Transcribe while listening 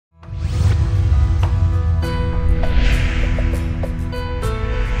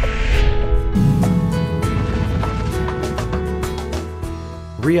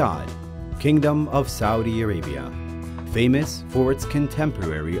Riyadh, Kingdom of Saudi Arabia. Famous for its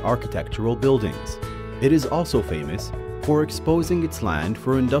contemporary architectural buildings, it is also famous for exposing its land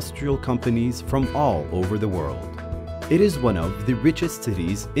for industrial companies from all over the world. It is one of the richest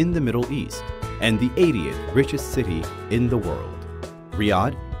cities in the Middle East and the 80th richest city in the world.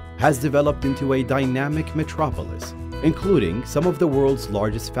 Riyadh has developed into a dynamic metropolis, including some of the world's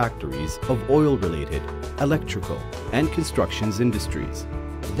largest factories of oil-related, electrical, and constructions industries.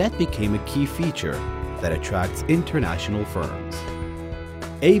 That became a key feature that attracts international firms.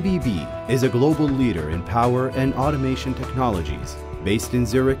 ABB is a global leader in power and automation technologies based in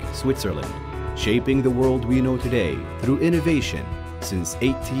Zurich, Switzerland, shaping the world we know today through innovation since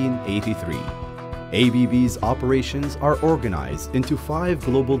 1883. ABB's operations are organized into 5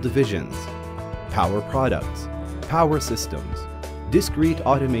 global divisions: Power Products, Power Systems, Discrete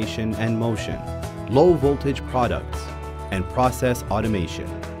Automation and Motion, Low Voltage Products, and Process Automation.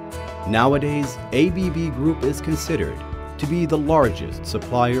 Nowadays, ABB Group is considered to be the largest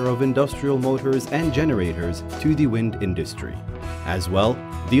supplier of industrial motors and generators to the wind industry, as well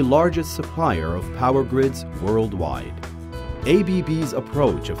the largest supplier of power grids worldwide. ABB's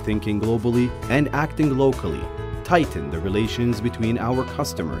approach of thinking globally and acting locally tighten the relations between our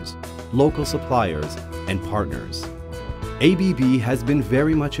customers, local suppliers, and partners. ABB has been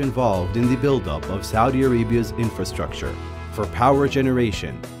very much involved in the buildup of Saudi Arabia's infrastructure for power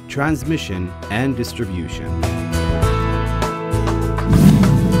generation, transmission, and distribution.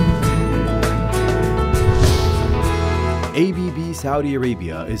 ABB Saudi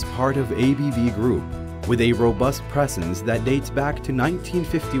Arabia is part of ABB Group, with a robust presence that dates back to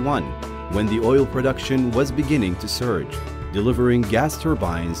 1951, when the oil production was beginning to surge, delivering gas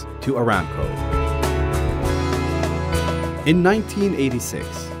turbines to Aramco. In 1986,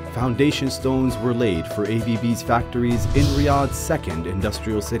 foundation stones were laid for ABB's factories in Riyadh's second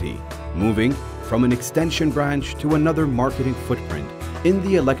industrial city, moving from an extension branch to another marketing footprint in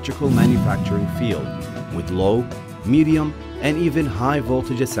the electrical manufacturing field, with low, medium, and even high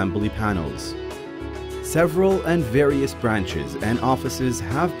voltage assembly panels. Several and various branches and offices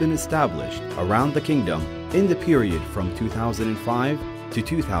have been established around the kingdom in the period from 2005 to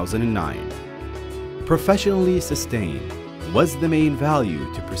 2009. Professionally sustained was the main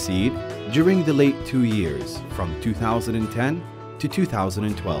value to proceed during the late 2 years from 2010 to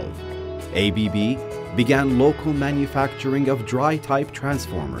 2012. ABB began local manufacturing of dry-type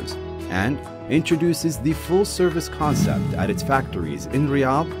transformers and introduces the full-service concept at its factories in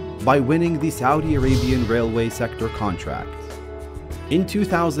Riyadh by winning the Saudi Arabian railway sector contract. In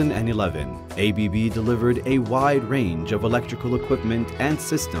 2011, ABB delivered a wide range of electrical equipment and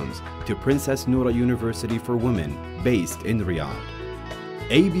systems to Princess Noura University for Women based in Riyadh.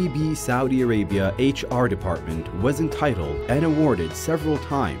 ABB Saudi Arabia HR department was entitled and awarded several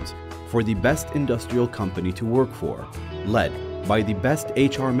times for the best industrial company to work for, led by the best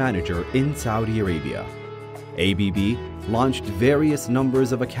HR manager in Saudi Arabia. ABB launched various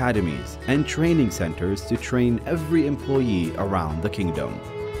numbers of academies and training centers to train every employee around the kingdom.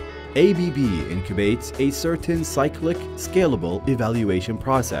 ABB incubates a certain cyclic, scalable evaluation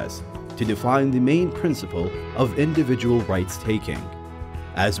process to define the main principle of individual rights taking,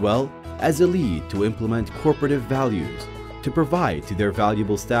 as well as a lead to implement corporative values, to provide to their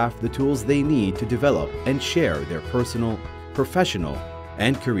valuable staff the tools they need to develop and share their personal, professional,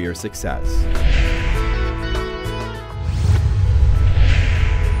 and career success.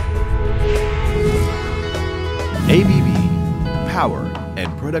 ABB, power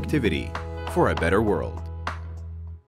and productivity for a better world.